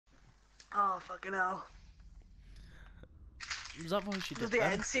Oh, fucking hell. Was that voice you To did the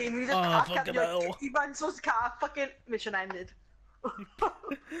then? end, seeing me just Oh, park up, fucking you're hell. like, he ran towards the car, fucking mission ended.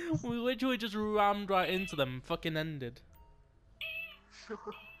 We literally just rammed right into them and fucking ended.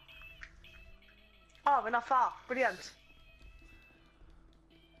 Oh, we're not far. Brilliant.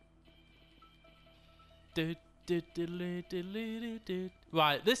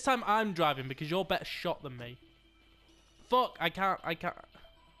 Right, this time I'm driving because you're better shot than me. Fuck, I can't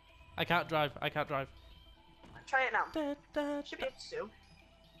drive, I can't drive. Try it now. Should be able to.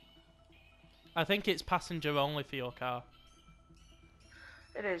 I think it's passenger only for your car.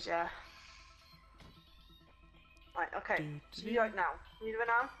 It is, yeah. Right, okay. So you do it now. Can you do it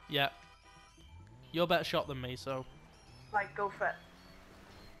now? Yeah. You're better shot than me, so. Right, go for it.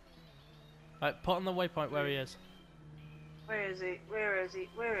 Right, put on the waypoint where he is. Where is he? Where is he?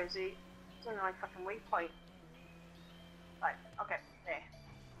 Where is he? It's only like fucking waypoint. Right, okay, there.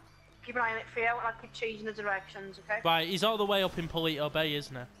 Keep an eye on it for you, and I'll keep changing the directions, okay? Right, he's all the way up in Polito Bay,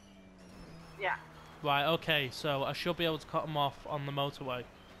 isn't he? Yeah. Right, okay, so I should be able to cut him off on the motorway.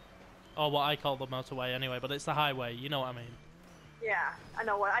 Or what I call the motorway anyway, but it's the highway, you know what I mean. Yeah, I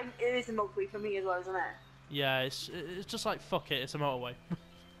know what. It is a motorway for me as well, isn't it? Yeah, it's just like, fuck it, it's a motorway.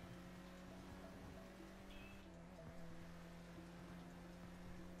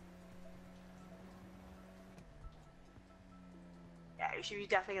 Yeah, you should be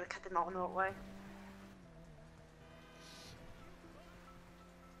definitely gonna cut them out on the motorway.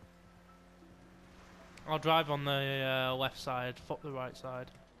 I'll drive on the left side, fuck the right side.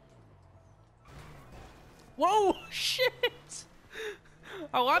 Whoa! Shit!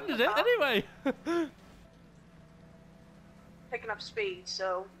 I landed it anyway! Picking up speed,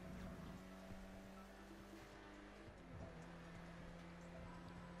 so...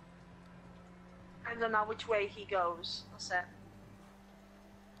 I don't know which way he goes. That's it.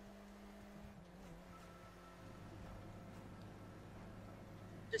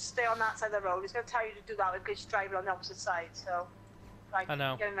 Just stay on that side of the road. He's going to tell you to do that because you're driving on the opposite side, so... Right, I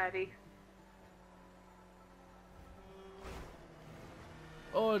know. getting ready.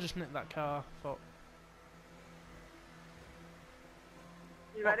 Oh, I just nicked that car. Fuck.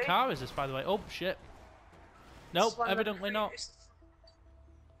 You What ready? car is this, by the way? Oh, shit. Nope, This one evidently that- not.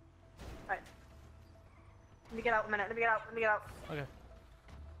 Right. Let me get out a minute. Let me get out. Let me get out. Okay.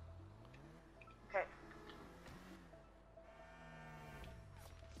 Okay.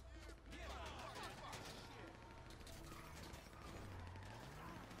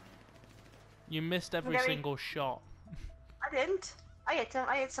 You missed every Okay. single shot. I didn't. I hit them.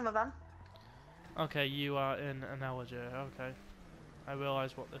 I hit some of them. Okay, you are in an Allerger. Okay. I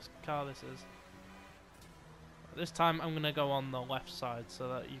realise what this car this is. This time I'm going to go on the left side so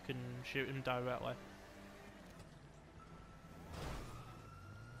that you can shoot him directly.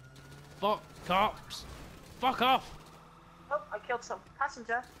 Fuck cops! Fuck off! Oh, I killed some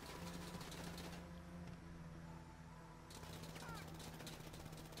passenger.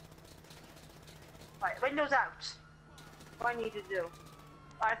 Right, windows out. What I need to do.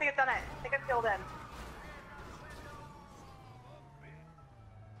 Right, I think I've done it. I think I killed him.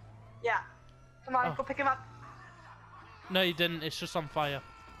 Yeah. Come on, Oh. go pick him up. No, you didn't. It's just on fire.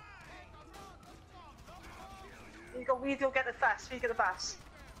 We need to go get the bus. We need to get the bus.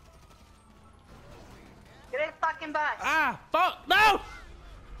 Get in, fucking bus. Ah! Fuck! No!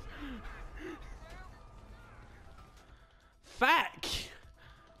 Fuck!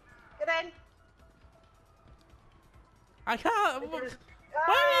 Get in. I can't. It is-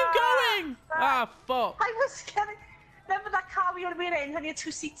 Where are you going? Ah, fuck. I was getting. Remember that car we were in when you had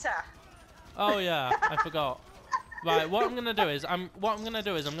two seater? Oh yeah, I forgot. Right, what I'm gonna do is I'm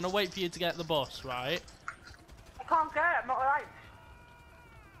gonna wait for you to get the bus, right? I can't get it. I'm not alive.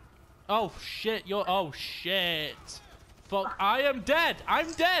 Oh shit, oh shit. Fuck, I am dead. I'm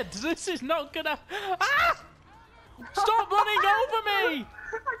dead. This is not gonna. Ah! Stop running over me!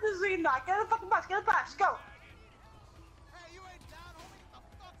 I just seen that. Get in the fucking bus. Get in the bus. Go.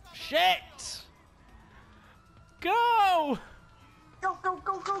 Shit! Go! Go, go,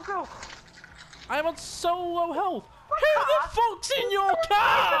 go, go, go. I'm on so low health. Who the fuck's in your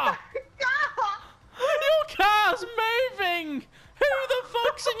car? Your car's moving! Who the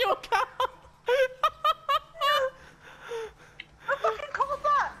fuck's in your car? I fucking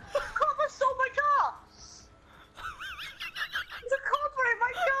cobra! Cobra stole my car! There's a cobra in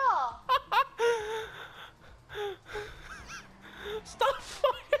my car! Stop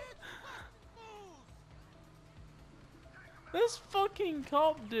fucking. This fucking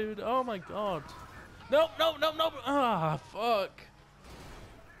cop, dude. Oh my god. No, no, no, no. Ah, fuck.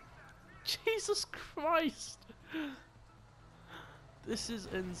 Jesus Christ. This is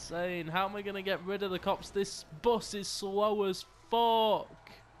insane. How am I gonna get rid of the cops? This bus is slow as fuck.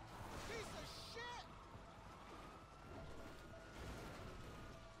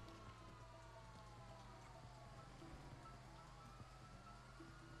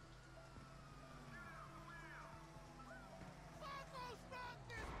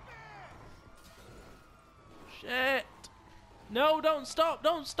 Shit! No, don't stop!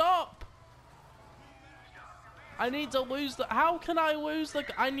 Don't stop! I need to lose the. How can I lose the?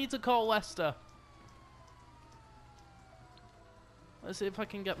 I need to call Lester. Let's see if I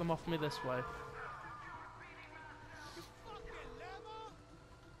can get them off me this way.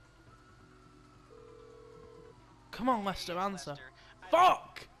 Come on, Lester, answer.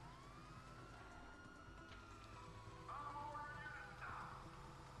 Fuck!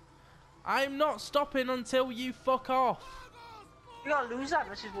 I'm not stopping until you fuck off. You're gonna lose that,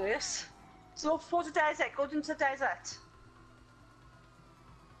 which is worse. So for the desert, go into the desert.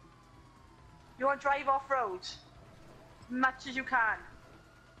 You want to drive off-road as much as you can.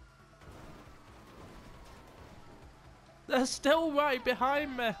 They're still right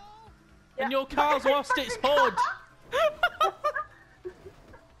behind me. Yeah. And your car's lost its hood.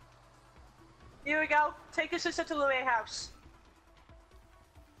 Here we go. Take your sister to the warehouse.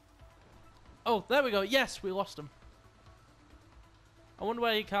 Oh, there we go. Yes, we lost him. I wonder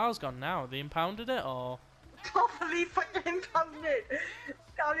where your car's gone now. Have they impounded it or? Probably fucking impounded.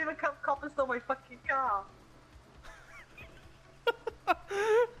 Can't even cop and stole my fucking car.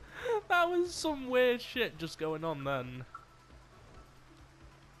 That was some weird shit just going on then.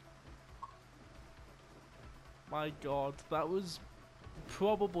 My god, that was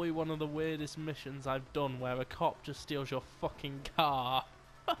probably one of the weirdest missions I've done where a cop just steals your fucking car.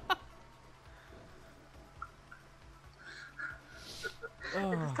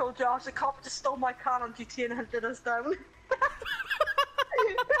 I just told Josh the cop just stole my car on GTA and hunted us down.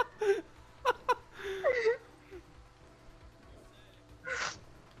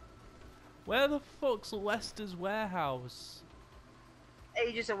 Where the fuck's Lester's warehouse?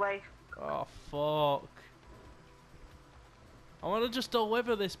 Ages away. Oh fuck. I want to just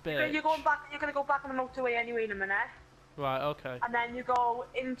deliver this bitch. You're going back. You're gonna go back on the motorway anyway in a minute. Right, okay. And then you go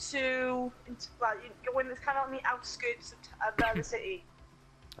into well, you go in. It's kind of on the outskirts of the city.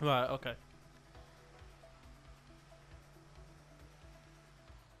 Right, okay.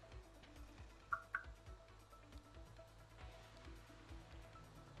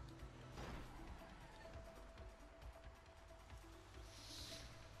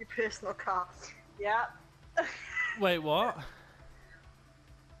 Your personal car. Yeah. Wait, what?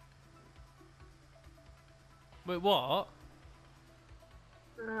 Wait, what?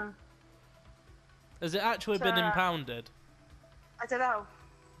 Has it actually been impounded? I don't know.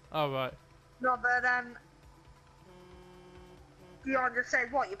 Oh, right. No, but Dion just said,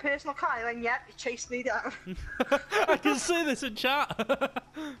 "What? Your personal car?" I went, "Yep." You chased me down. I can see this in chat.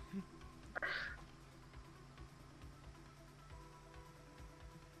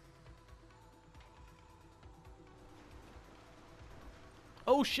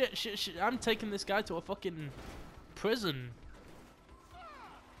 Oh shit, shit, shit. I'm taking this guy to a fucking prison.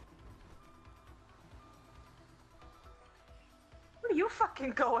 Where are you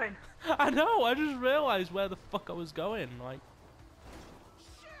fucking going? I know, I just realised where the fuck I was going. Like,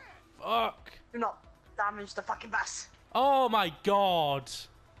 fuck. Do not damage the fucking bus. Oh my god.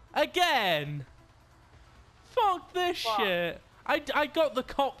 Again. Fuck this What? shit. I got the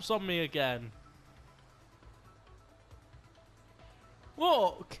cops on me again.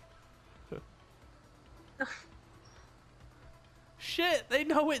 Look. Shit, they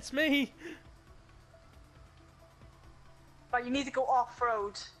know it's me. But you need to go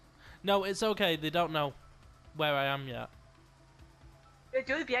off-road. No, it's okay. They don't know where I am yet. They're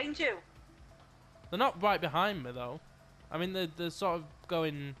doing behind you. They're not right behind me, though. I mean, they're sort of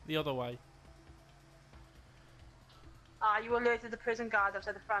going the other way. Ah, you alerted the prison guard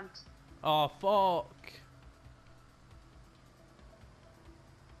outside the front. Oh, fuck.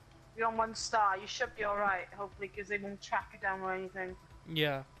 You're on 1 star. You should be alright, hopefully, because they won't track you down or anything.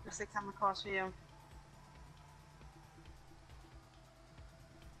 Yeah. Unless they come across you.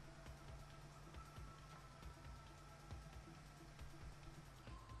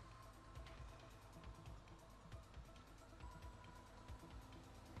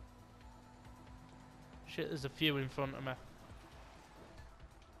 Shit, there's a few in front of me.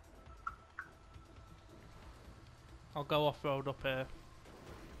 I'll go off-road up here.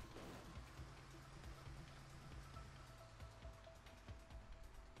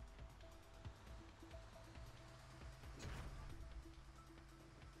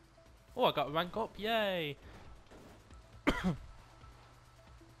 Oh, I got a rank up, yay!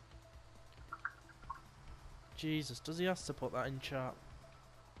 Jesus, does he have to put that in chat?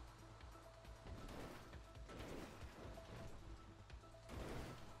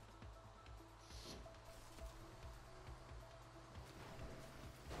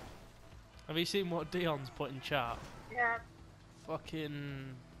 Have you seen what Dion's put in chat? Yeah.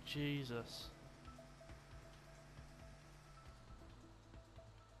 Fucking Jesus.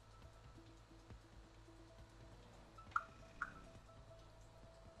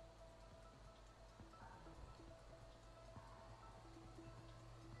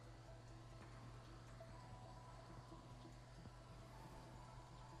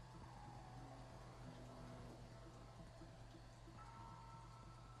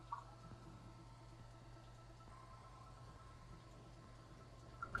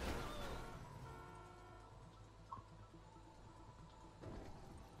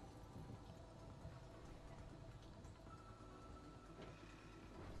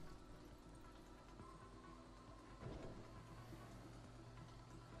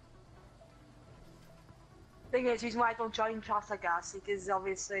 Thing is, the reason why I don't join chats, I guess, because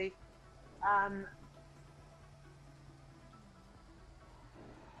obviously,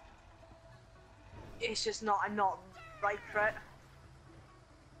 it's just not, I'm not right for it.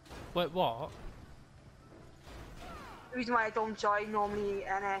 Wait, what? The reason why I don't join normally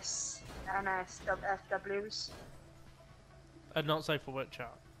NSFWs. Not safe for work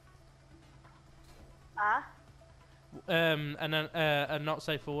chat. Huh? And then a not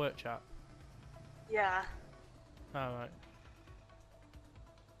safe for work chat. Yeah. Alright.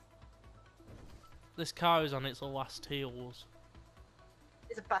 This car is on its last heels.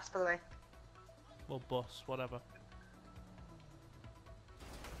 It's a bus, by the way. Or bus, whatever.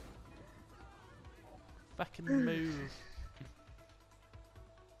 Fucking move.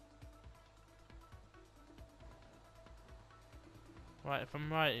 Right, if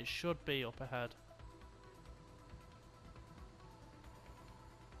I'm right, it should be up ahead.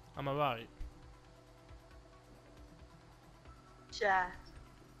 Am I right? Yeah.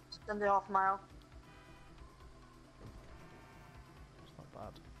 Just under half a mile. It's not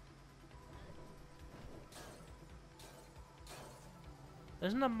bad.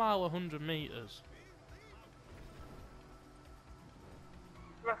 Isn't a mile 100 meters?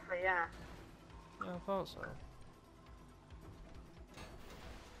 Roughly, yeah. Yeah, I thought so.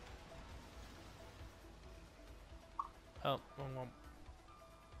 Oh, wrong one.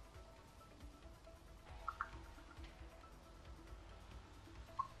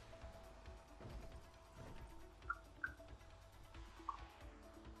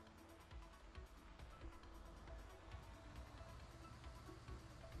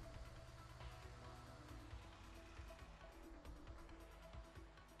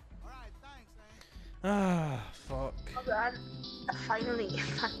 Ah, fuck. Oh, God. Finally,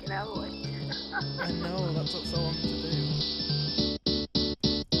 fucking hell, like. I know, that took so long to do.